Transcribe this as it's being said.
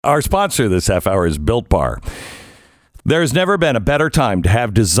Our sponsor this half hour is Built Bar. There's never been a better time to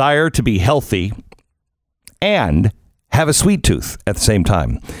have desire to be healthy and have a sweet tooth at the same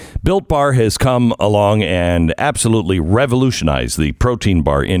time. Built Bar has come along and absolutely revolutionized the protein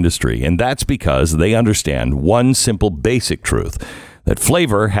bar industry. And that's because they understand one simple basic truth, that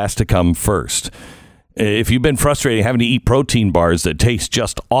flavor has to come first. If you've been frustrated having to eat protein bars that taste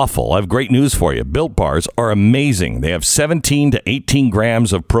just awful, I have great news for you. Built Bars are amazing. They have 17 to 18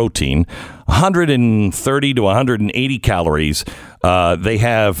 grams of protein, 130 to 180 calories. They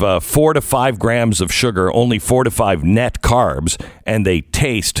have 4 to 5 grams of sugar, only 4 to 5 net carbs, and they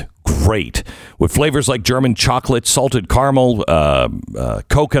taste great. With flavors like German chocolate, salted caramel,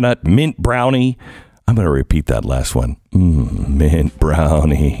 coconut, mint brownie. I'm going to repeat that last one. Mint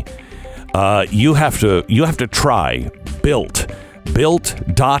brownie. You have to try Built.com.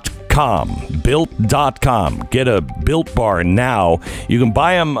 Built.com. Get a Built Bar now. You can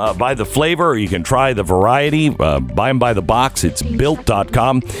buy them by the flavor, or you can try the variety. Buy them by the box. It's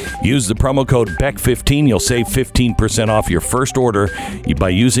Built.com. Use the promo code BECK15. You'll save 15% off your first order by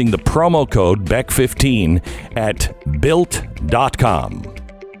using the promo code BECK15 at Built.com.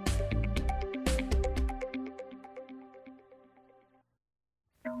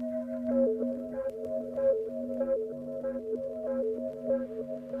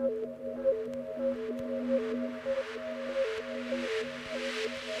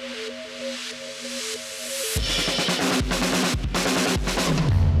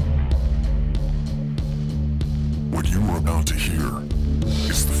 To hear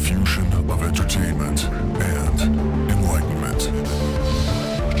is the fusion of entertainment and enlightenment.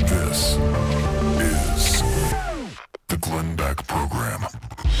 This is the Glenn Beck Program.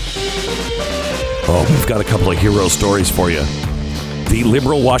 Oh, we've got a couple of hero stories for you. The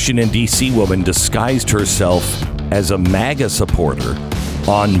liberal Washington, D.C. woman disguised herself as a MAGA supporter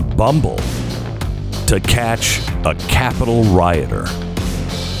on Bumble to catch a Capitol rioter.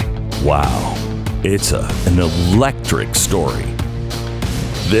 Wow. It's an electric story.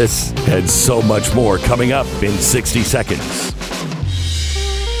 This and so much more coming up in 60 seconds.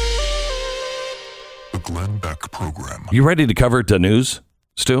 The Glenn Beck Program. You ready to cover the news,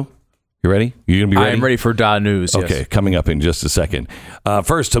 Stu? You ready? You gonna be ready? I am ready for Da News. Okay, yes. Coming up in just a second.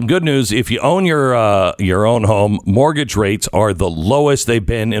 First, some good news. If you own your own home, mortgage rates are the lowest they've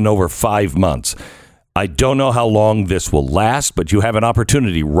been in over 5 months. I don't know how long this will last, but you have an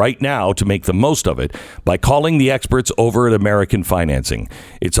opportunity right now to make the most of it by calling the experts over at American Financing.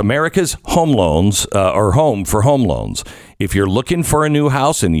 It's America's home loans, or home for home loans. If you're looking for a new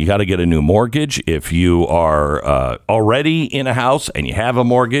house and you got to get a new mortgage, if you are already in a house and you have a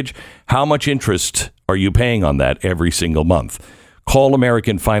mortgage, how much interest are you paying on that every single month? Call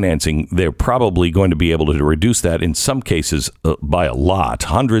American Financing. They're probably going to be able to reduce that in some cases by a lot,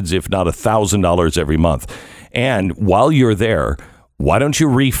 hundreds, if not $1,000 every month. And while you're there, why don't you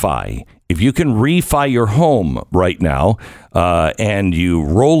refi? If you can refi your home right now and you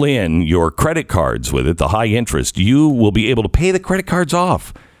roll in your credit cards with it, the high interest, you will be able to pay the credit cards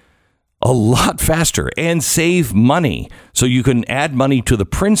off a lot faster and save money, so you can add money to the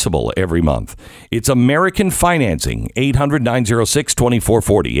principal every month. It's American Financing,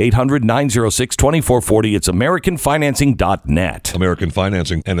 800-906-2440, 800-906-2440. It's AmericanFinancing.net. American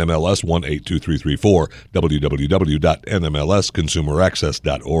Financing, NMLS 182334,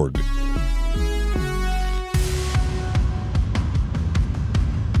 www.nmlsconsumeraccess.org.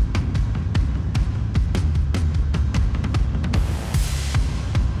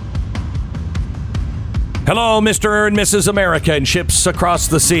 Hello, Mr. and Mrs. America and ships across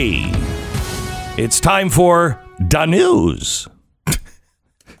the sea. It's time for Da News.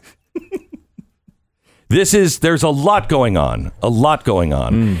 There's a lot going on.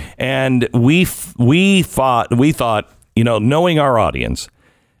 And we thought, knowing our audience,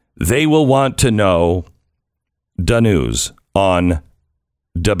 they will want to know Da News on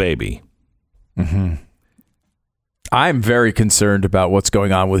Da Baby. Mm-hmm. I'm very concerned about what's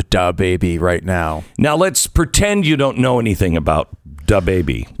going on with Da Baby right now. Now, let's pretend you don't know anything about Da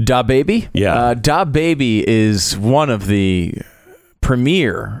Baby. Da Baby? Yeah. Da Baby is one of the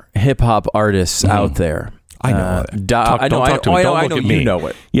premier hip-hop artists out there. I know it. Don't talk to me. Don't look at me. You know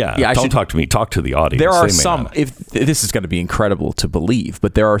it. Yeah, don't talk to me. Talk to the audience. There are some, if this is going to be incredible to believe,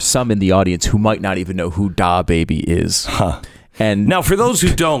 but there are some in the audience who might not even know who Da Baby is. Huh. And now, for those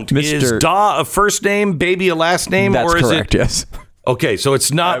who don't, is Da a first name, Baby a last name? That's or is correct, it? Yes. Okay, so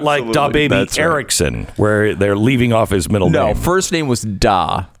it's not Absolutely, like Da Baby Erickson, where they're leaving off his middle name. No, first name was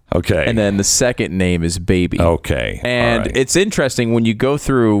Da. Okay. And then the second name is Baby. Okay. And it's interesting when you go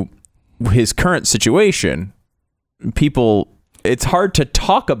through his current situation, people it's hard to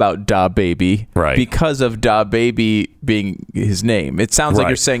talk about Da Baby because of Da Baby being his name. It sounds like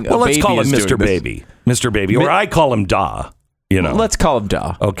you're saying well, let's call him Mr. Baby. Mr. Baby. Or I call him Da. Let's call him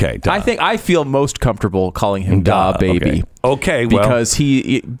Da. Okay, Da. I feel most comfortable calling him Da Baby. Okay, well, because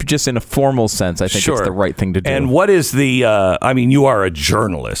he just in a formal sense, I think it's the right thing to do. And what is the? I mean, you are a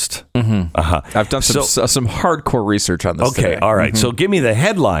journalist. I've done some hardcore research on this. Okay, today. all right. So give me the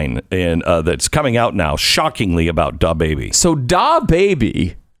headline that's coming out now, shockingly, about Da Baby. So Da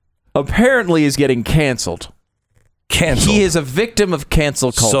Baby apparently is getting canceled. Canceled. He is a victim of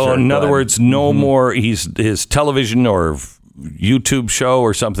cancel culture. So in other words, no more. His television or YouTube show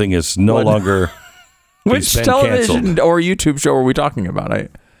or something is no longer. Which television canceled. Or YouTube show are we talking about?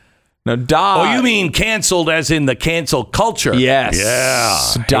 Now, Da. Oh, you mean canceled as in the cancel culture? Yes.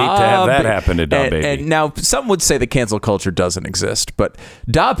 Yeah. Da hate to have that happen to Da Baby. And now some would say the cancel culture doesn't exist, but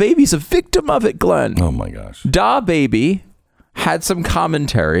Da Baby's a victim of it, Glenn. Oh my gosh. Da Baby had some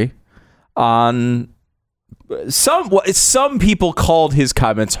commentary on some people called his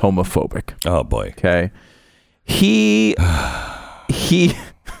comments homophobic. Oh boy. Okay. He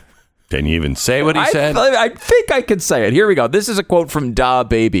Can you even say what he said? I think I can say it. Here we go. This is a quote from Da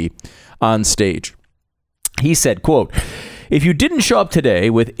Baby on stage. He said, quote, "If you didn't show up today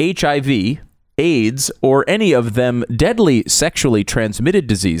with HIV, AIDS, or any of them deadly sexually transmitted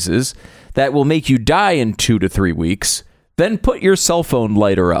diseases that will make you die in 2 to 3 weeks, then put your cell phone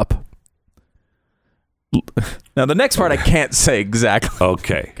lighter up." Now, the next part I can't say exactly.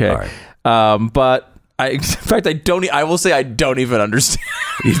 Okay. All right. But in fact, I will say I don't even understand.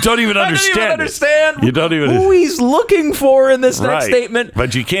 You don't even understand. You don't even who he's looking for in this next statement.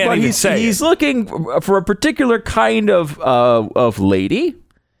 But you can't even say he's looking for a particular kind of lady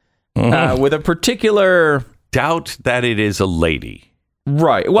with a particular doubt that it is a lady.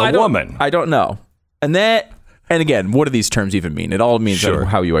 Right. Well, a woman. I don't know. And again, what do these terms even mean? It all means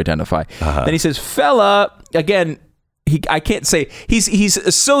how you identify. Then he says, fella, again, I can't say he's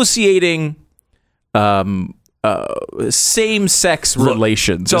associating same-sex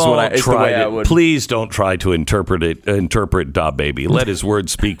relations is the way I would. Please don't try to interpret Da Baby. Let his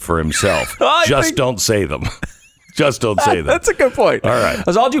words speak for himself. Don't say them. Just don't say them. That's a good point. All right.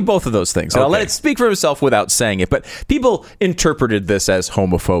 So I'll do both of those things. I'll let it speak for himself without saying it. But people interpreted this as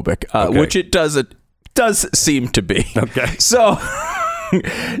homophobic, which it does seem to be. Okay.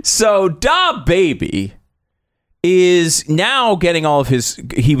 So Da Baby is now getting all of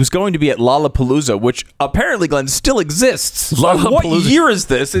he was going to be at Lollapalooza, which apparently, Glenn, still exists. What year is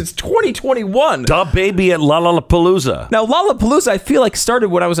this? It's 2021. Da Baby at Lollapalooza. Now, Lollapalooza, I feel like started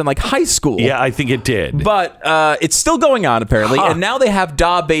when I was in high school. Yeah, I think it did. But it's still going on, apparently, and now they have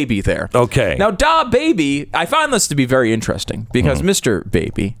Da Baby there. Okay. Now, Da Baby, I find this to be very interesting because Mr.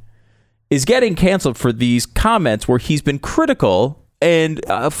 Baby is getting canceled for these comments where he's been critical and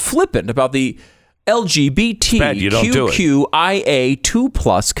flippant about the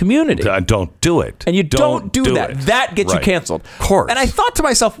LGBTQIA2+ community. Don't do it. And you don't do that. That gets you canceled. Of course. And I thought to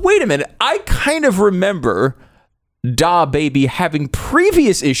myself, wait a minute, I kind of remember Da Baby having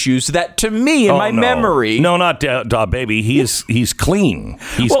previous issues that to me in my memory. No, not Da Baby. He's clean.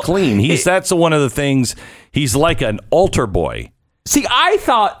 He's clean. That's one of the things. He's like an altar boy. See, I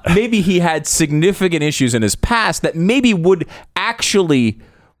thought maybe he had significant issues in his past that maybe would actually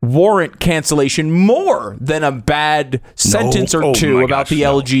warrant cancellation more than a bad sentence or two about the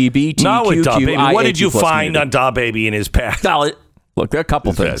LGBTQIA2+. Not with Da Baby. What did you find on Da Baby in his past? Look, there are a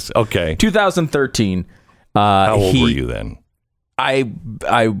couple things. Okay. 2013. How old were you then? I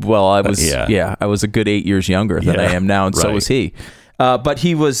was I was a good 8 years younger than I am now, and so was he. But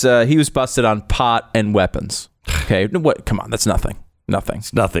he was busted on pot and weapons. Okay, what? Come on, that's nothing.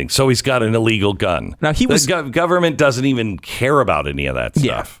 It's nothing. So he's got an illegal gun. Now the government doesn't even care about any of that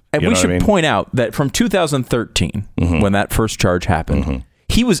stuff. And we should point out that from 2013, when that first charge happened,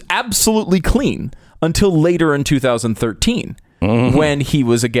 he was absolutely clean until later in 2013, when he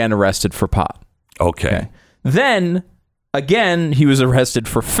was again arrested for pot. Okay. Then again, he was arrested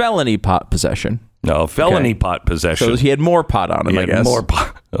for felony pot possession. No, felony pot possession. So he had more pot on him, I guess. More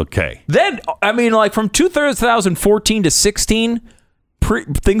pot. Okay. Then, I mean, like from 2014 to 16,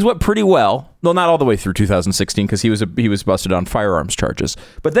 things went pretty well. Well, not all the way through 2016 because he was busted on firearms charges.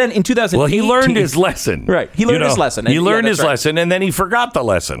 But then in 2018, well, he learned his lesson. Right, he learned his lesson. He learned his lesson, and then he forgot the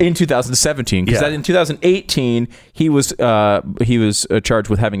lesson in 2017. Because in 2018, he was charged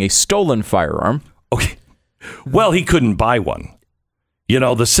with having a stolen firearm. Okay. Well, he couldn't buy one.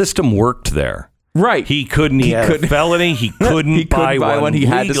 The system worked there. Right. He had a felony. He couldn't buy one. He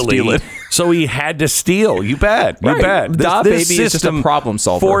had to steal it. So he had to steal. You bet. You bet. Da This Baby is just a system problem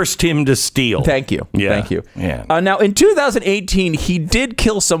solver. forced him to steal. Thank you. Yeah. Thank you. Yeah. Now, in 2018, he did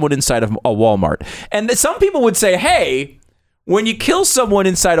kill someone inside of a Walmart. And some people would say, hey, when you kill someone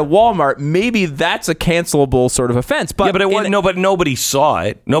inside a Walmart, maybe that's a cancelable sort of offense. But yeah, but it wasn't. No, but nobody saw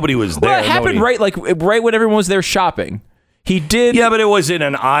it. Nobody was there. Well, it happened right when everyone was there shopping. He did. Yeah, but it was in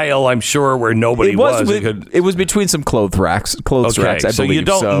an aisle, I'm sure, where nobody was. It was between some clothes racks. I so believe. You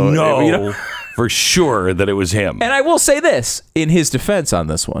don't know you know. for sure that it was him. And I will say this in his defense on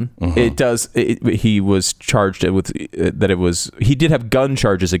this one, he was charged with that it was he did have gun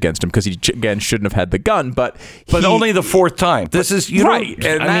charges against him because he again shouldn't have had the gun, but only the fourth time. This is right,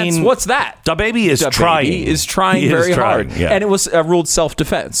 and I mean, what's that? Da Baby is trying. He is trying very hard, yeah. and it was ruled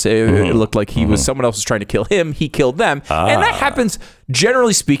self-defense. It looked like he was someone else was trying to kill him. He killed them, and that happens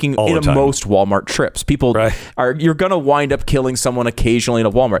generally speaking in most Walmart trips. People you're gonna wind up killing someone occasionally in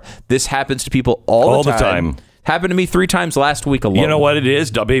a Walmart. This happens to people all the time. Happened to me 3 times last week alone. You know what it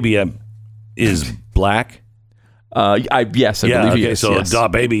is? Da Baby is black. Yes, I believe he is. So yes. Da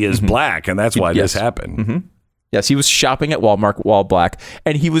Baby is black, and that's why this happened. Mm-hmm. Yes, he was shopping at Walmart while black,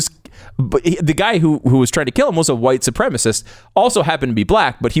 and the guy who was trying to kill him was a white supremacist. Also happened to be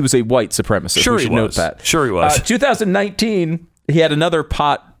black, but he was a white supremacist. Sure, we should note that. Sure, he was. 2019, he had another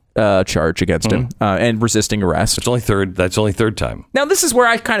pot charge against him and resisting arrest. That's only third time. Now this is where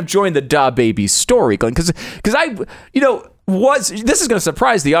I kind of joined the Da Baby story, Glenn, because I this is going to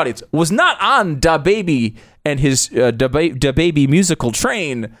surprise the audience, was not on Da Baby and his Da Baby musical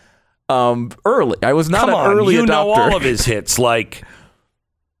train early. I was not an early adopter. You know all of his hits,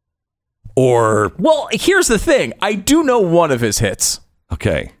 well, here's the thing. I do know one of his hits.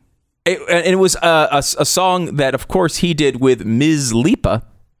 Okay. It was a song that, of course, he did with Ms. Lipa.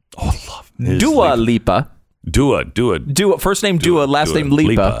 Oh, I love Ms. Dua Lipa. Dua. First name Dua, last name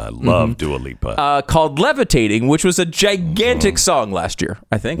Lipa. I love Dua Lipa. Called Levitating, which was a gigantic song last year,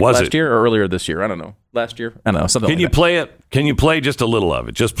 I think. Last year or earlier this year. I don't know. Last year? I don't know. Something Can you play it? Can you play just a little of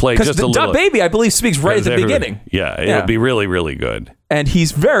it? Just play just a little. Da Baby, I believe, speaks right at the beginning. Yeah, it'll be really, really good. And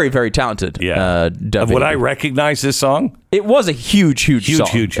he's very, very talented. Yeah. Would I recognize this song? It was a huge song.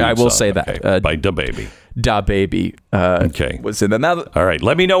 Huge I will song. say that. Okay. By Da Baby. Da Baby. Was in the now. All right.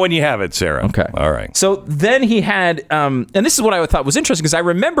 Let me know when you have it, Sarah. Okay. All right. So then he had, and this is what I thought was interesting, because I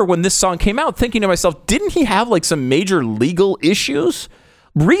remember when this song came out thinking to myself, didn't he have some major legal issues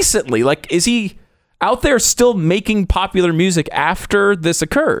recently? Is he out there still making popular music after this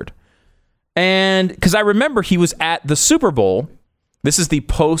occurred? And because I remember he was at the Super Bowl. This is the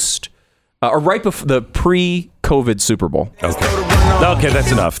post, or right before the pre-COVID Super Bowl. Okay,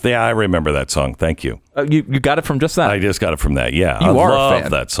 that's enough. Yeah, I remember that song. Thank you. You got it from just that? I just got it from that. Yeah, I love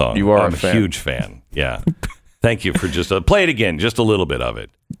that song. You are I'm a fan. Huge fan. Yeah. Thank you for just play it again, just a little bit of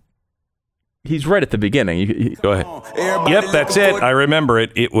it. He's right at the beginning. Go ahead. Yep, that's it. I remember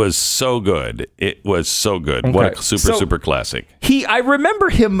it. It was so good. It was so good. Okay. What a super classic. I remember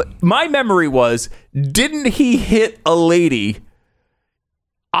him. My memory was, didn't he hit a lady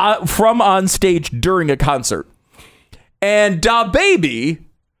from on stage during a concert? And Da Baby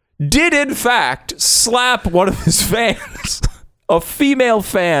did, in fact, slap one of his fans, a female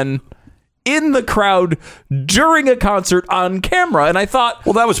fan, in the crowd during a concert on camera. And I thought,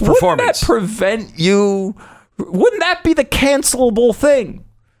 well, that was performance. Wouldn't that be the cancelable thing?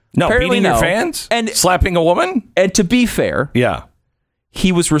 No, Apparently beating your fans? And slapping a woman? And to be fair, yeah,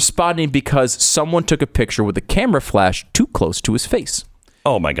 he was responding because someone took a picture with a camera flash too close to his face.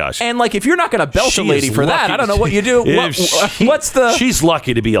 Oh my gosh. And if you're not going to belt a lady for that, I don't know what you do. She's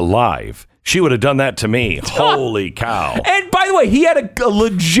lucky to be alive. She would have done that to me. Holy cow. And by the way, he had a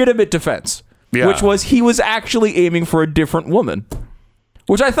legitimate defense, which was he was actually aiming for a different woman,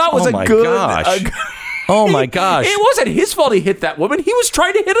 which I thought was oh my gosh. It wasn't his fault he hit that woman. He was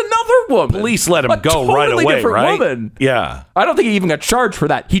trying to hit another woman. Police let him go right away, different right? Woman. Yeah. I don't think he even got charged for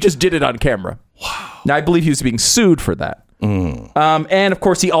that. He just did it on camera. Wow. Now, I believe he was being sued for that. And of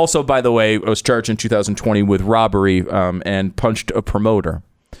course, he also, by the way, was charged in 2020 with robbery and punched a promoter.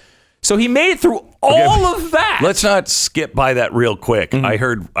 So he made it through all of that. Let's not skip by that real quick. I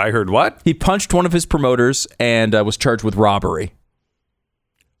heard what? He punched one of his promoters and was charged with robbery.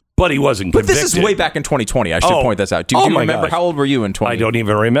 But he wasn't convicted. But this is way back in 2020. I should point this out. Do you remember? How old were you in 2020? I don't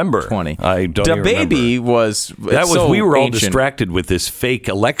even remember. 20. I don't even remember. The baby was we were all distracted with this fake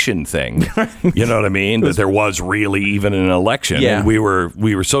election thing. You know what I mean? That there was really even an election. Yeah. And we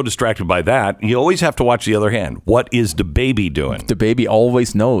were so distracted by that. You always have to watch the other hand. What is the baby doing? The baby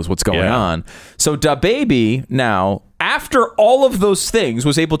always knows what's going on. So the baby now after all of those things,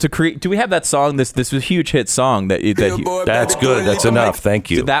 was able to create. Do we have that song? This was a huge hit song That's good. That's enough. Thank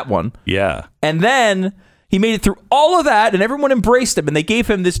you. That one. Yeah. And then he made it through all of that, and everyone embraced him, and they gave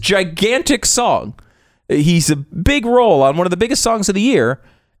him this gigantic song. He's a big role on one of the biggest songs of the year.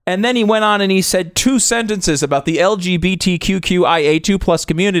 And then he went on and he said 2 sentences about the LGBTQIA2+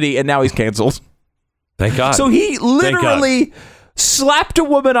 community, and now he's canceled. Thank God. So he literally slapped a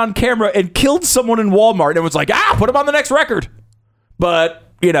woman on camera and killed someone in Walmart, and was like, put him on the next record. But,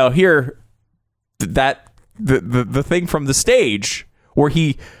 here, the thing from the stage where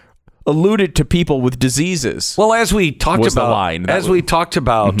he alluded to people with diseases. Well, as we talked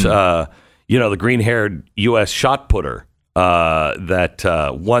about, Mm-hmm. The green-haired U.S. shot putter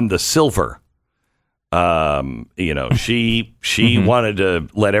that won the silver. She Mm-hmm. wanted to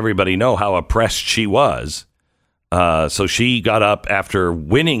let everybody know how oppressed she was. So she got up after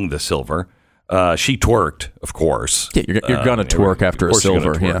winning the silver. She twerked, of course. Yeah, you're gonna twerk after a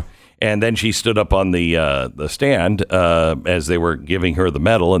silver, yeah. And then she stood up on the stand as they were giving her the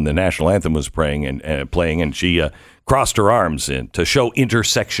medal, and the national anthem was playing, and she crossed her arms to show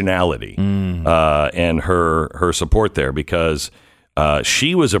intersectionality and her support there, because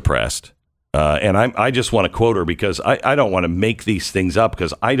she was oppressed. And I just want to quote her, because I don't want to make these things up,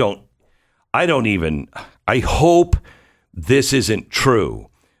 because I hope this isn't true.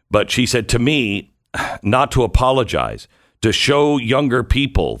 But she said to me not to apologize, to show younger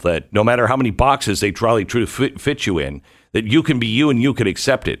people that no matter how many boxes they try to fit you in, that you can be you and you can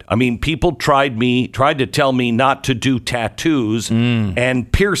accept it. I mean, people tried to tell me not to do tattoos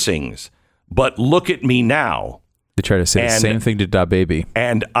and piercings, but look at me now. They try to say the same thing to Da Baby.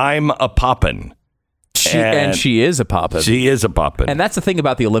 And I'm a poppin'. And she is a poppin'. She is a poppin'. And that's the thing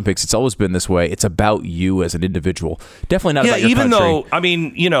about the Olympics. It's always been this way. It's about you as an individual. Definitely not about your even country. though, I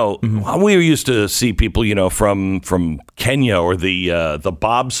mean, we used to see people, from Kenya or the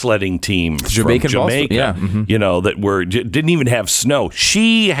bobsledding team from Jamaica, that didn't even have snow.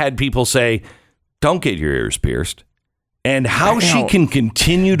 She had people say, don't get your ears pierced. And how she can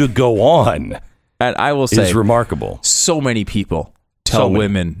continue to go on, and I will say, is remarkable. So many people tell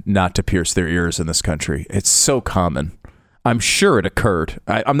women not to pierce their ears in this country. It's so common. I'm sure it occurred.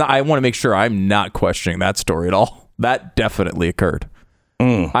 I want to make sure I'm not questioning that story at all. That definitely occurred.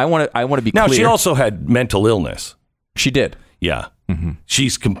 I want to be clear. Now, she also had mental illness. She did. Yeah. Mm-hmm.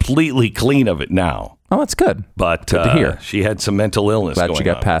 She's completely clean of it now. Oh, that's good. But good to hear. She had some mental illness Glad going she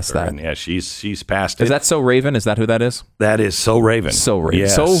got on past that. And yeah, she's past it. Is that So Raven? Is that who that is? That is So Raven. So Raven.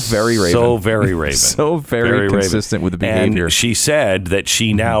 Yes. So very Raven. So very Raven. So very consistent Raven. with the behavior. And she said that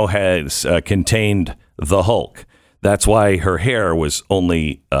she now has contained the Hulk. That's why her hair was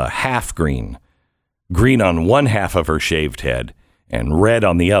only half green. Green on one half of her shaved head and red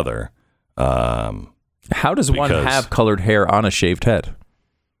on the other. How does one have colored hair on a shaved head?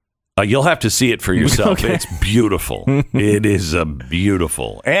 You'll have to see it for yourself. Okay. It's beautiful. It is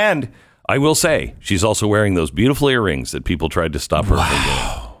beautiful. And I will say, she's also wearing those beautiful earrings that people tried to stop her from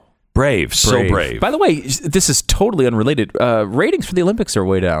getting. Brave. So brave. By the way, this is totally unrelated. Ratings for the Olympics are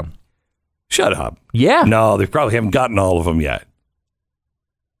way down. Shut up. Yeah. No, they probably haven't gotten all of them yet.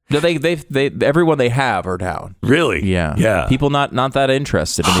 No, everyone they have are down. Really? Yeah. Yeah. People not that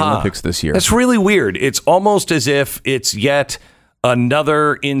interested in the Olympics this year. That's really weird. It's almost as if it's yet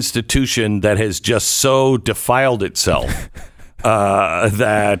another institution that has just so defiled itself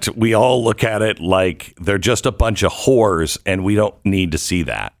that we all look at it like they're just a bunch of whores, and we don't need to see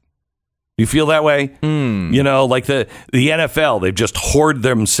that. You feel that way? Like the NFL, they've just hoarded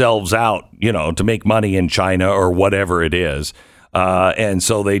themselves out, to make money in China or whatever it is. And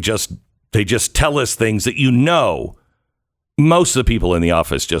so they just tell us things that most of the people in the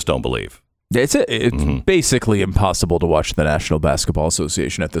office just don't believe. It's basically impossible to watch the National Basketball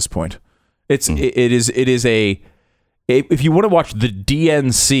Association at this point. It is if you want to watch the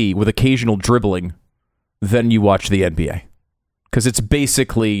DNC with occasional dribbling, then you watch the NBA, because it's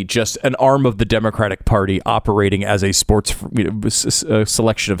basically just an arm of the Democratic Party operating as a sports a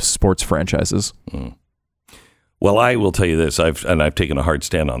selection of sports franchises. Well, I will tell you this. I've taken a hard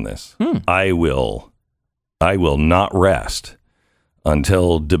stand on this. I will not rest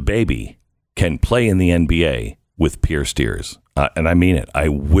until DaBaby can play in the NBA with pierced ears. And I mean it. I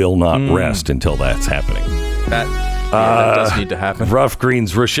will not rest until that's happening. That does need to happen. Rough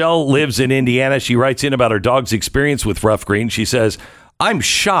Greens. Rochelle lives in Indiana. She writes in about her dog's experience with Rough Greens. She says, I'm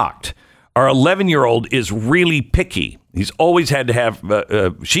shocked. Our 11-year-old is really picky. She's always had to have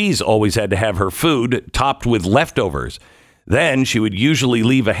her food topped with leftovers. Then she would usually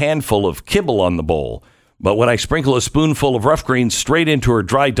leave a handful of kibble on the bowl. But when I sprinkle a spoonful of Rough Greens straight into her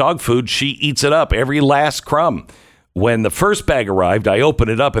dry dog food, she eats it up, every last crumb. when the first bag arrived, I opened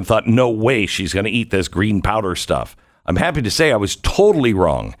it up and thought, no way she's going to eat this green powder stuff. I'm happy to say I was totally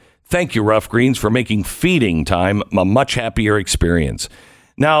wrong. Thank you, Rough Greens, for making feeding time a much happier experience.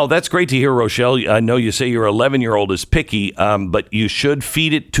 Now, that's great to hear, Rochelle. I know you say your 11-year-old is picky, but you should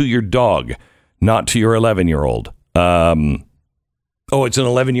feed it to your dog, not to your 11-year-old. Oh, it's an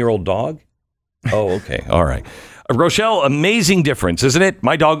 11-year-old dog? Oh, okay. All right. Rochelle, amazing difference, isn't it?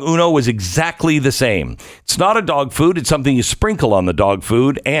 My dog Uno was exactly the same. It's not a dog food. It's something you sprinkle on the dog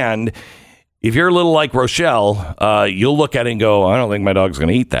food. And if you're a little like Rochelle, you'll look at it and go, I don't think my dog's going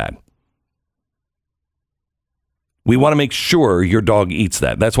to eat that. We want to make sure your dog eats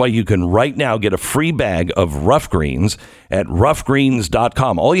that. That's why you can right now get a free bag of Rough Greens at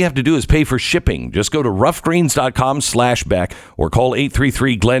roughgreens.com. All you have to do is pay for shipping. Just go to roughgreens.com/Beck or call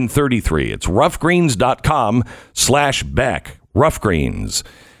 833-GLEN-33. It's roughgreens.com/Beck. Rough Greens.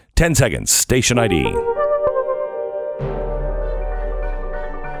 10 seconds. Station ID.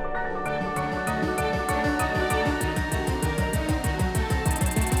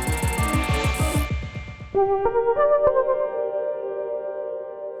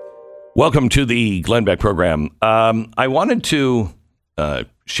 Welcome to the Glenn Beck program. I wanted to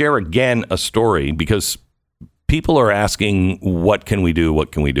share again a story because people are asking, what can we do?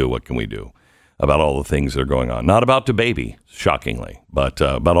 What can we do? What can we do about all the things that are going on? Not about the baby, shockingly, but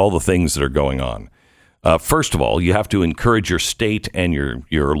about all the things that are going on. First of all, you have to encourage your state and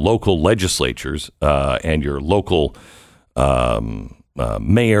your local legislatures and your local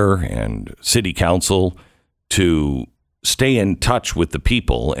mayor and city council to stay in touch with the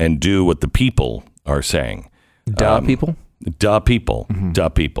people and do what the people are saying. People? People. Mm-hmm.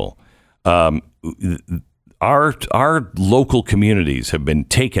 People. Our local communities have been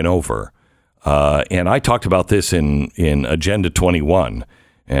taken over. And I talked about this in Agenda 21.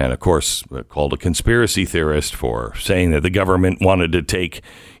 And, of course, called a conspiracy theorist for saying that the government wanted to take,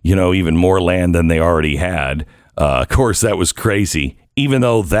 even more land than they already had. Of course, that was crazy, even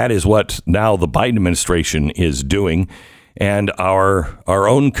though that is what now the Biden administration is doing. And our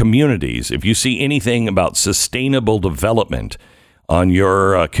own communities, if you see anything about sustainable development on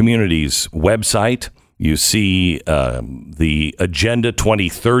your community's website, you see the Agenda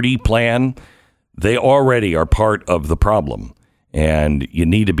 2030 plan, they already are part of the problem. And you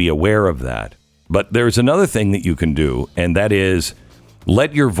need to be aware of that. But there's another thing that you can do, and that is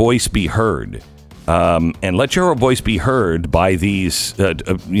let your voice be heard. And let your voice be heard by these,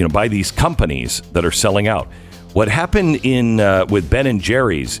 by these companies that are selling out. What happened with Ben and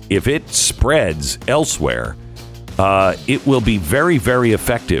Jerry's, if it spreads elsewhere, it will be very, very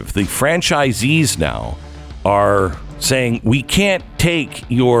effective. The franchisees now are saying, we can't take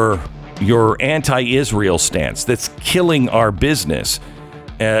your anti-Israel stance. That's killing our business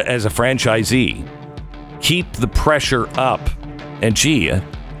as a franchisee. Keep the pressure up. And gee,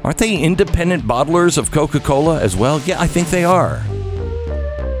 aren't they independent bottlers of Coca-Cola as well? Yeah, I think they are.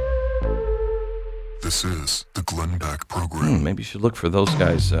 This is the Glenn Beck program. Maybe you should look for those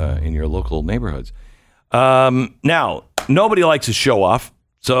guys in your local neighborhoods. Now, nobody likes to show off.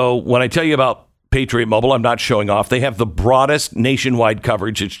 So when I tell you about Patriot Mobile, I'm not showing off. They have the broadest nationwide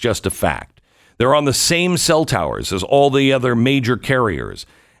coverage. It's just a fact. They're on the same cell towers as all the other major carriers,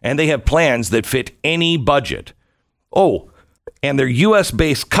 and they have plans that fit any budget. Oh, and their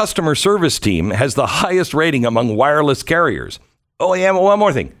U.S.-based customer service team has the highest rating among wireless carriers. Oh, yeah, one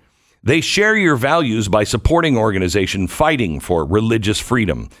more thing. They share your values by supporting organizations fighting for religious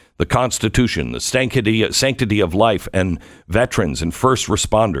freedom, the Constitution, the sanctity of life, and veterans and first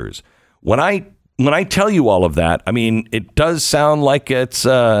responders. When I tell you all of that, I mean, it does sound like it's,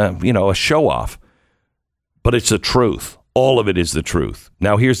 a show off, but it's the truth. All of it is the truth.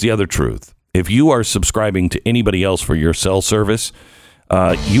 Now, here's the other truth. If you are subscribing to anybody else for your cell service,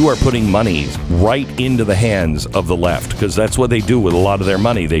 you are putting money right into the hands of the left, because that's what they do with a lot of their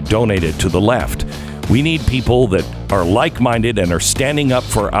money. They donate it to the left. We need people that are like-minded and are standing up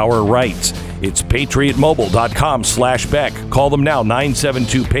for our rights. It's patriotmobile.com/Beck. Call them now,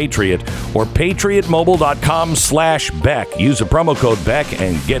 972-PATRIOT, or patriotmobile.com/Beck. Use a promo code Beck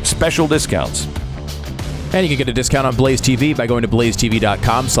and get special discounts. And you can get a discount on Blaze TV by going to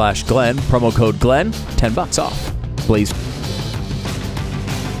blazetv.com/Glenn. Promo code Glenn, $10 off. Blaze.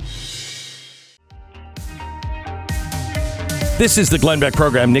 This is the Glenn Beck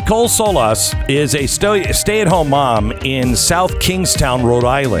program. Nicole Solas is a stay-at-home mom in South Kingstown, Rhode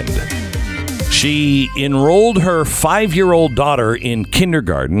Island. She enrolled her 5-year-old daughter in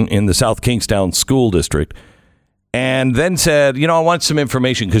kindergarten in the South Kingstown School District, and then said, I want some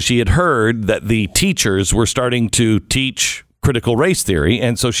information, because she had heard that the teachers were starting to teach critical race theory.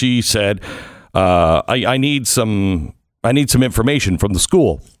 And so she said, I need some information from the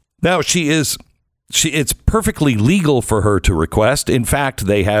school. Now it's perfectly legal for her to request. In fact,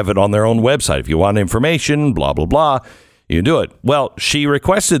 they have it on their own website. If you want information, blah, blah, blah, you do it. Well, she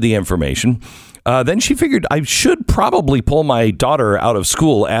requested the information. Then she figured I should probably pull my daughter out of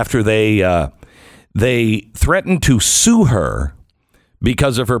school after they threatened to sue her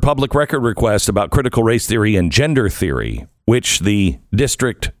because of her public record request about critical race theory and gender theory, which the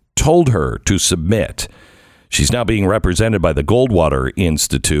district told her to submit. She's now being represented by the Goldwater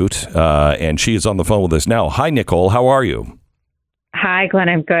Institute, and she is on the phone with us now. Hi, Nicole. How are you? Hi, Glenn.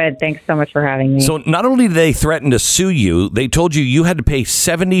 I'm good. Thanks so much for having me. So not only did they threaten to sue you, they told you had to pay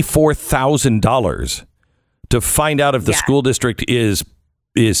 $74,000 to find out if the school district is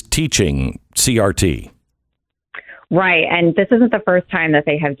teaching CRT. Right. And this isn't the first time that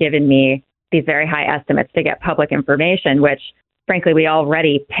they have given me these very high estimates to get public information, which frankly, we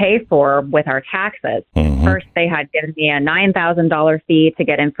already pay for with our taxes. Mm-hmm. First, they had given me a $9,000 fee to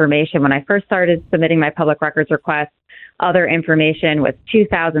get information when I first started submitting my public records request. Other information was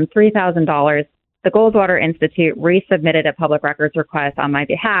 $2,000, $3,000. The Goldwater Institute resubmitted a public records request on my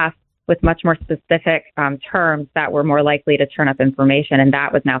behalf with much more specific terms that were more likely to turn up information, and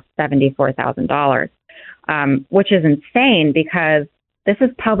that was now $74,000, which is insane because this is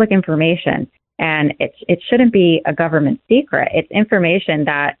public information. And it shouldn't be a government secret. It's information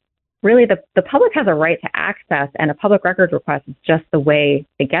that really the public has a right to access, and a public records request is just the way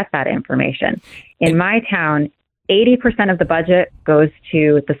to get that information. In my town, 80% of the budget goes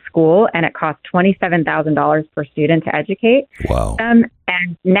to the school, and it costs $27,000 per student to educate them.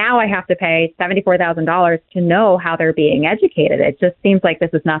 And now I have to pay $74,000 to know how they're being educated. It just seems like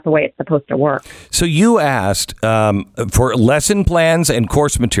this is not the way it's supposed to work. So you asked for lesson plans and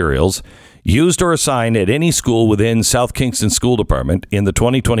course materials used or assigned at any school within South Kingston School Department in the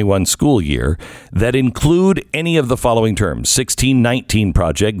 2021 school year that include any of the following terms: 1619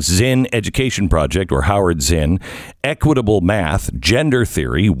 Project, Zinn Education Project or Howard Zinn, Equitable Math, Gender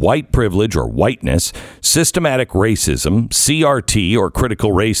Theory, White Privilege or Whiteness, Systematic Racism, CRT or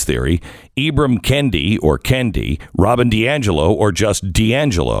Critical Race Theory, Ibram Kendi or Kendi, Robin DiAngelo or just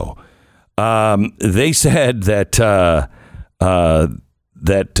DiAngelo. They said that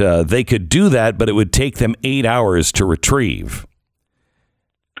they could do that, but it would take them 8 hours to retrieve.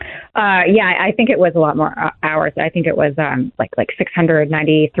 I think it was a lot more hours. I think it was like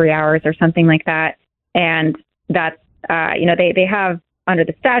 693 hours or something like that. And that's, they have, under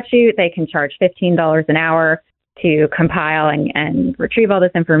the statute, they can charge $15 an hour to compile and retrieve all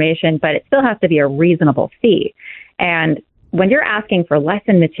this information, but it still has to be a reasonable fee. And when you're asking for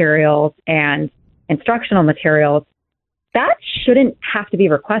lesson materials and instructional materials, that shouldn't have to be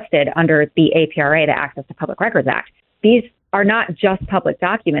requested under the APRA, the Access to Public Records Act. These are not just public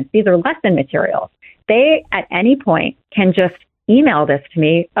documents. These are lesson materials. They, at any point, can just email this to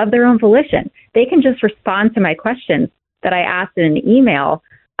me of their own volition. They can just respond to my questions that I asked in an email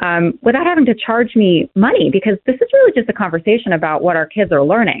without having to charge me money, because this is really just a conversation about what our kids are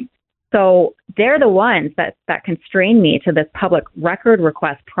learning. So they're the ones that constrain me to this public record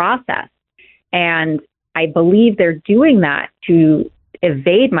request process. And I believe they're doing that to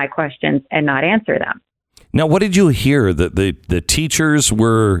evade my questions and not answer them. Now, what did you hear? That the teachers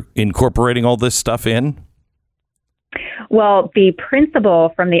were incorporating all this stuff in? Well, the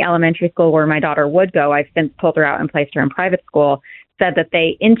principal from the elementary school where my daughter would go, I've since pulled her out and placed her in private school, said that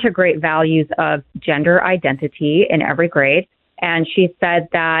they integrate values of gender identity in every grade. And she said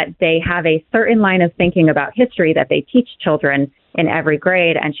that they have a certain line of thinking about history that they teach children in every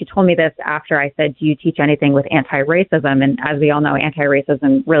grade. And she told me this after I said, do you teach anything with anti-racism? And as we all know,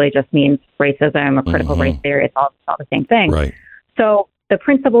 anti-racism really just means racism or critical race theory. It's all the same thing. Right. So the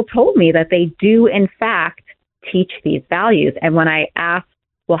principal told me that they do, in fact, teach these values. And when I asked,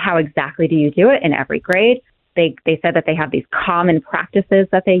 well, how exactly do you do it in every grade? They said that they have these common practices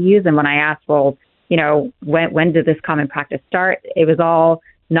that they use. And when I asked, well, when did this common practice start? It was all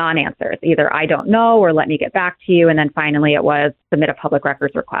non-answers. Either I don't know or let me get back to you. And then finally it was submit a public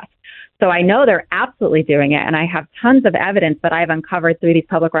records request. So I know they're absolutely doing it. And I have tons of evidence that I've uncovered through these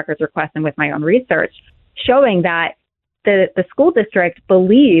public records requests and with my own research showing that the school district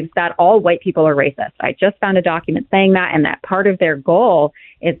believes that all white people are racist. I just found a document saying that, and that part of their goal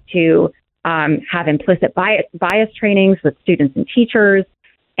is to have implicit bias trainings with students and teachers.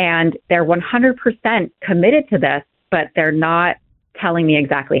 And they're 100% committed to this, but they're not telling me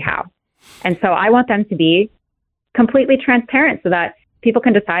exactly how. And so I want them to be completely transparent so that people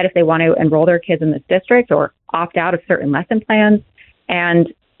can decide if they want to enroll their kids in this district or opt out of certain lesson plans.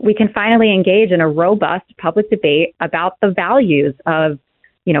 And we can finally engage in a robust public debate about the values of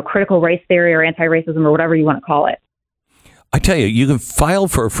critical race theory or anti-racism or whatever you want to call it. I tell you, you can file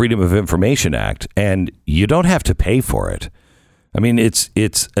for a Freedom of Information Act and you don't have to pay for it. I mean, it's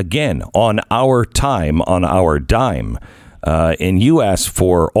again, on our time, on our dime. And you ask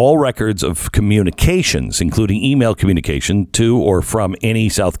for all records of communications, including email communication to or from any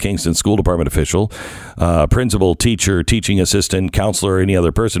South Kingston School Department official, principal, teacher, teaching assistant, counselor, or any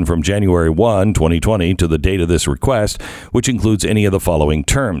other person from January 1, 2020 to the date of this request, which includes any of the following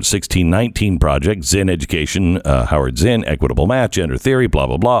terms: 1619 Project, Zinn Education, Howard Zinn, Equitable Math, Gender Theory, blah,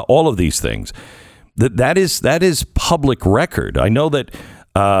 blah, blah, all of these things. That is public record. I know that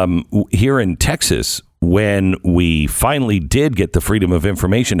here in Texas, when we finally did get the Freedom of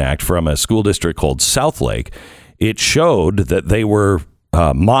Information Act from a school district called Southlake, it showed that they were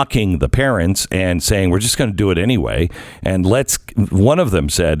mocking the parents and saying, we're just going to do it anyway. And one of them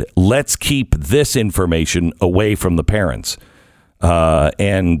said, let's keep this information away from the parents.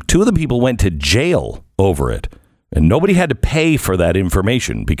 And two of the people went to jail over it. And nobody had to pay for that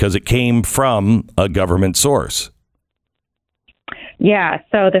information because it came from a government source. Yeah,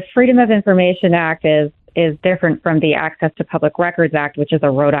 so the Freedom of Information Act is different from the Access to Public Records Act, which is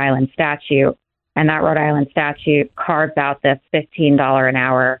a Rhode Island statute. And that Rhode Island statute carves out this $15 an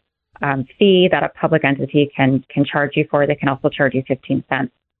hour fee that a public entity can charge you for. They can also charge you 15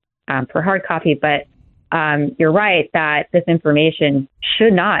 cents per hard copy. But you're right that this information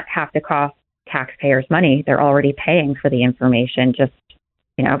should not have to cost taxpayers money. They're already paying for the information just,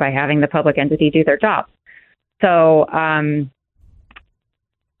 by having the public entity do their job. So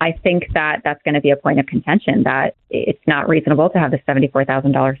I think that that's going to be a point of contention, that it's not reasonable to have the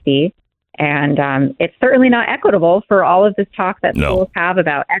 $74,000 fee. And it's certainly not equitable for all of this talk that schools have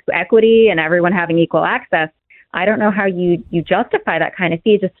about equity and everyone having equal access. I don't know how you justify that kind of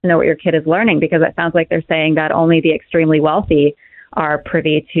fee just to know what your kid is learning, because it sounds like they're saying that only the extremely wealthy are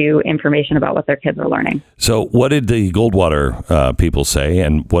privy to information about what their kids are learning. So what did the Goldwater people say,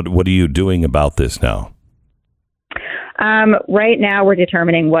 and what are you doing about this now? Right now, we're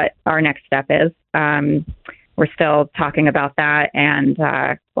determining what our next step is. We're still talking about that, and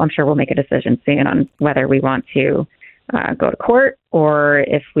I'm sure we'll make a decision soon on whether we want to go to court or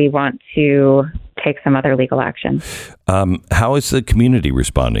if we want to take some other legal action. How is the community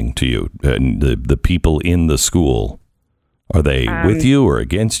responding to you and the people in the school? Are they with you or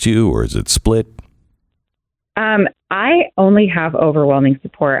against you, or is it split? I only have overwhelming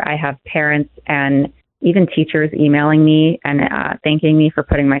support. I have parents and even teachers emailing me and thanking me for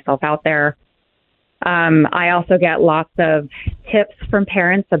putting myself out there. I also get lots of tips from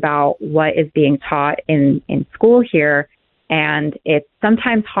parents about what is being taught in school here. And it's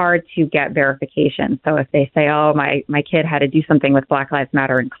sometimes hard to get verification. So if they say, oh, my kid had to do something with Black Lives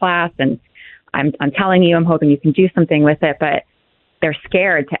Matter in class, and I'm telling you, I'm hoping you can do something with it, but they're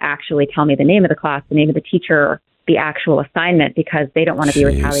scared to actually tell me the name of the class, the name of the teacher, the actual assignment, because they don't want to be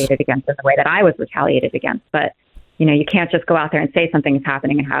retaliated against in the way that I was retaliated against. But, you can't just go out there and say something is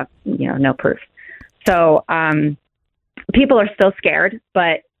happening and have, no proof. So people are still scared,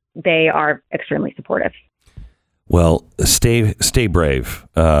 but they are extremely supportive. Well, stay brave.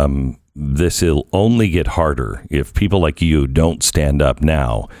 This will only get harder if people like you don't stand up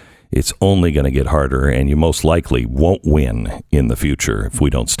now. It's only going to get harder, and you most likely won't win in the future if we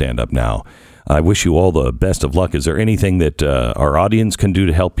don't stand up now. I wish you all the best of luck. Is there anything that our audience can do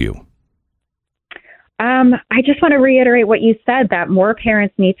to help you? I just want to reiterate what you said, that more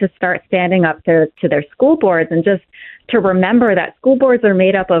parents need to start standing up to their school boards, and just to remember that school boards are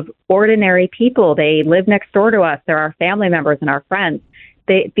made up of ordinary people. They live next door to us. They're our family members and our friends.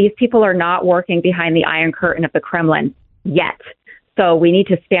 These people are not working behind the Iron Curtain of the Kremlin yet. So we need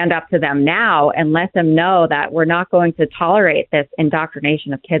to stand up to them now and let them know that we're not going to tolerate this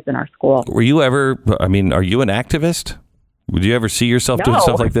indoctrination of kids in our school. Are you an activist? Would you ever see yourself doing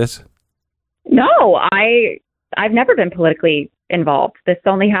stuff like this? No, I've never been politically involved. This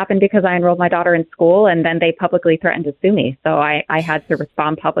only happened because I enrolled my daughter in school, and then they publicly threatened to sue me. So I had to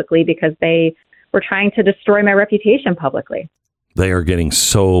respond publicly because they were trying to destroy my reputation publicly. They are getting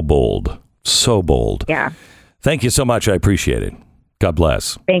so bold. So bold. Yeah. Thank you so much. I appreciate it. God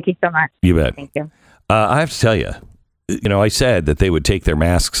bless. Thank you so much. You bet. Thank you. I have to tell you, I said that they would take their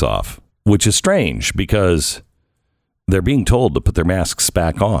masks off, which is strange because they're being told to put their masks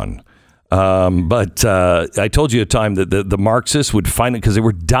back on. But I told you a time that the Marxists would find it because they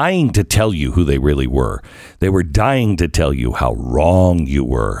were dying to tell you who they really were. They were dying to tell you how wrong you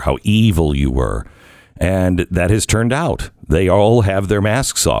were, how evil you were. And that has turned out. They all have their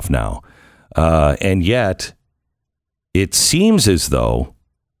masks off now. And yet it seems as though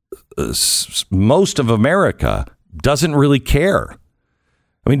most of America doesn't really care.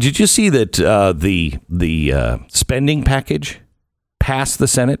 I mean, did you see that the spending package passed the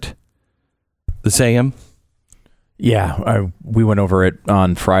Senate this AM? Yeah, we went over it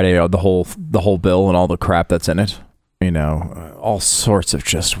on Friday. The whole bill and all the crap that's in it. All sorts of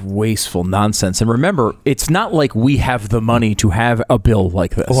just wasteful nonsense. And remember, it's not like we have the money to have a bill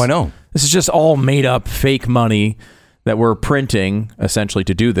like this. Oh, I know. This is just all made up fake money that we're printing essentially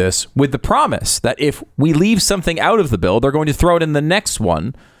to do this, with the promise that if we leave something out of the bill, they're going to throw it in the next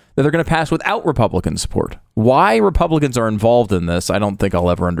one that they're going to pass without Republican support. Why Republicans are involved in this, I don't think I'll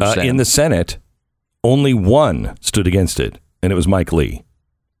ever understand. In the Senate, only one stood against it, and it was Mike Lee.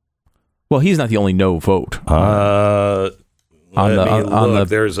 Well, he's not the only no vote. On the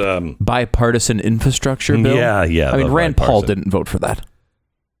there's bipartisan infrastructure bill. Yeah. I mean, Rand Paul didn't vote for that.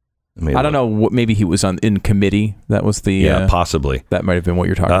 I don't know. Maybe he was in committee. That was the possibly. That might have been what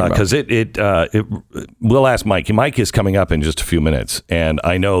you're talking about. Because we'll ask Mike. Mike is coming up in just a few minutes, and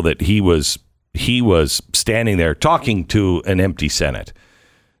I know that he was standing there talking to an empty Senate.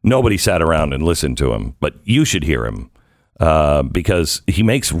 Nobody sat around and listened to him, but you should hear him because he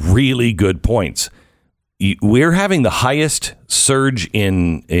makes really good points. We're having the highest surge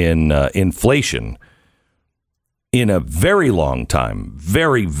in inflation in a very long time,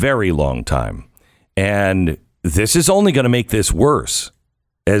 very, very long time. And this is only going to make this worse.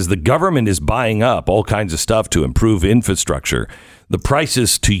 As the government is buying up all kinds of stuff to improve infrastructure, the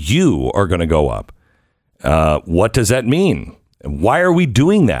prices to you are going to go up. What does that mean? Why are we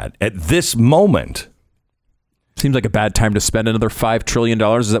doing that at this moment? Seems like a bad time to spend another $5 trillion.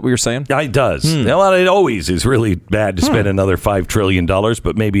 Is that what you're saying? It does. Well, it always is really bad to spend another $5 trillion,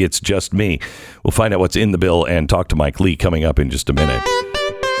 but maybe it's just me. We'll find out what's in the bill and talk to Mike Lee coming up in just a minute.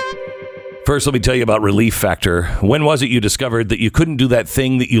 First, let me tell you about Relief Factor. When was it you discovered that you couldn't do that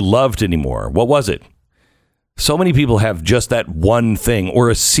thing that you loved anymore? What was it? So many people have just that one thing or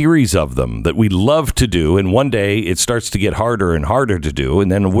a series of them that we love to do, and one day it starts to get harder and harder to do,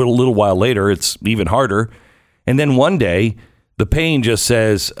 and then a little while later it's even harder. And then one day, the pain just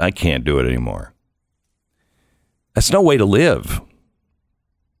says, I can't do it anymore. That's no way to live.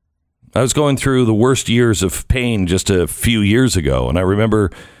 I was going through the worst years of pain just a few years ago, and I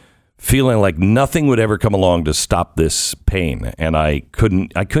remember feeling like nothing would ever come along to stop this pain. And I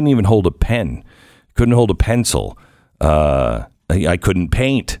couldn't even hold a pen, couldn't hold a pencil. I couldn't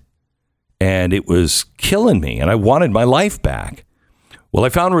paint. And it was killing me, and I wanted my life back. Well, I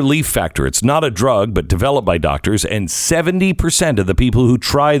found Relief Factor. It's not a drug, but developed by doctors, and 70% of the people who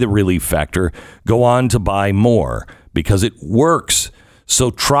try the Relief Factor go on to buy more because it works. So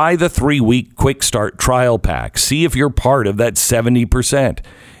try the 3-week quick start trial pack. See if you're part of that 70%.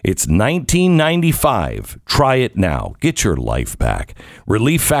 It's $19.95. Try it now. Get your life back.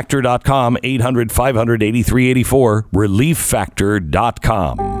 ReliefFactor.com, 800-500-8384,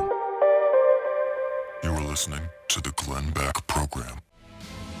 ReliefFactor.com. You are listening to the Glenn Beck Program.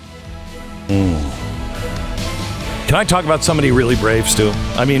 Can I talk about somebody really brave, Stu?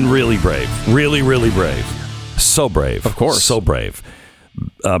 I mean, really brave. Really, really brave. So brave. Of course. So brave.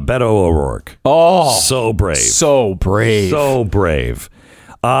 Beto O'Rourke. Oh. So brave. So brave. So brave.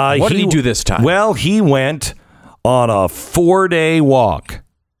 What did he do this time? Well, he went on a 4-day walk.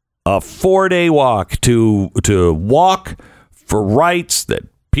 A 4-day walk to walk for rights that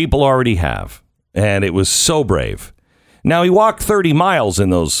people already have. And it was so brave. Now, he walked 30 miles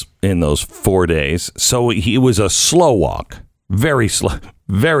in those 4 days, so it was a slow walk, very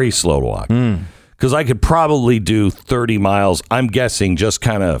slow walk. Because I could probably do 30 miles, I'm guessing, just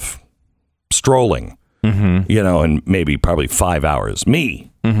kind of strolling, and maybe probably 5 hours.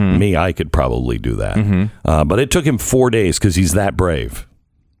 Me, I could probably do that. But it took him 4 days because he's that brave.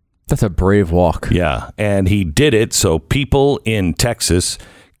 That's a brave walk. Yeah, and he did it so people in Texas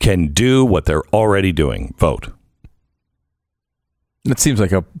can do what they're already doing, vote. That seems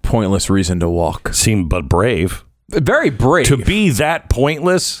like a pointless reason to walk. But brave. Very brave. To be that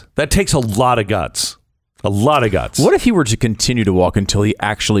pointless, that takes a lot of guts. A lot of guts. What if he were to continue to walk until he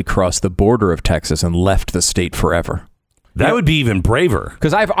actually crossed the border of Texas and left the state forever? That would be even braver.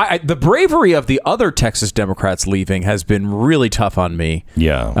 Because the bravery of the other Texas Democrats leaving has been really tough on me.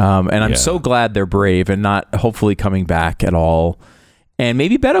 Yeah. And I'm so glad they're brave and not hopefully coming back at all. And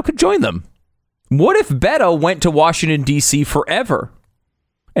maybe Beto could join them. What if Beto went to Washington, D.C. forever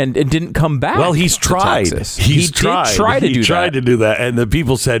and didn't come back? Well, he's tried. He did try to do that. And the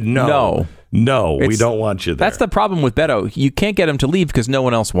people said, no, we don't want you there. That's the problem with Beto. You can't get him to leave because no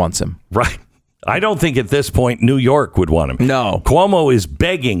one else wants him. Right. I don't think at this point New York would want him. No. Cuomo is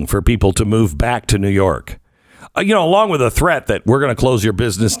begging for people to move back to New York. along with a threat that we're going to close your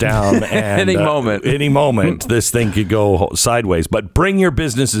business down and Any moment. Any moment, this thing could go sideways. But bring your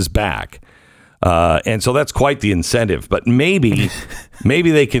businesses back. And so that's quite the incentive. But maybe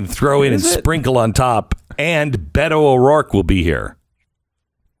they can throw in and sprinkle on top, and Beto O'Rourke will be here.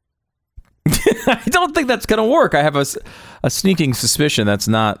 I don't think that's going to work. I have a sneaking suspicion that's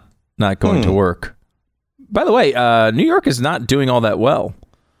not going to work. By the way, New York is not doing all that well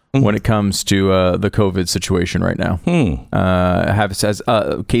when it comes to the COVID situation right now. Says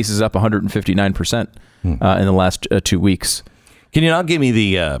cases up 159% in the last 2 weeks. Can you not give me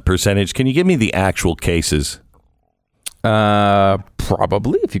the percentage? Can you give me the actual cases?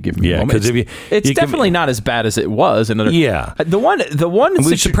 Probably, if you give me a moment. It's definitely not as bad as it was. The one.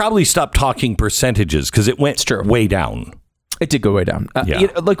 We should probably stop talking percentages because it went way down. It did go way down.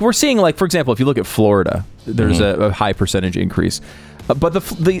 Like we're seeing, like for example, if you look at Florida, there's a high percentage increase. But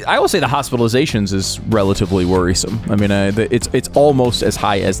I will say the hospitalizations is relatively worrisome. I mean, it's almost as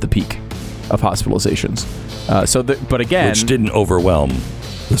high as the peak of hospitalizations. But again, which didn't overwhelm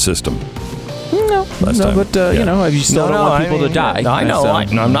the system. No, you still don't want people to die. I know.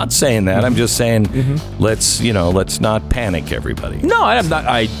 I'm not saying that. I'm just saying let's not panic everybody. No, I'm not.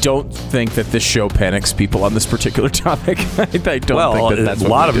 I don't think that this show panics people on this particular topic. I don't think that's a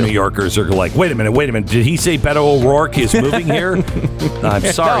lot of New Yorkers are like, wait a minute. Did he say Beto O'Rourke is moving here? I'm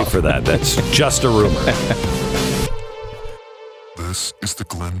sorry for that. That's just a rumor. This is the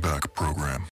Glenn Beck Program.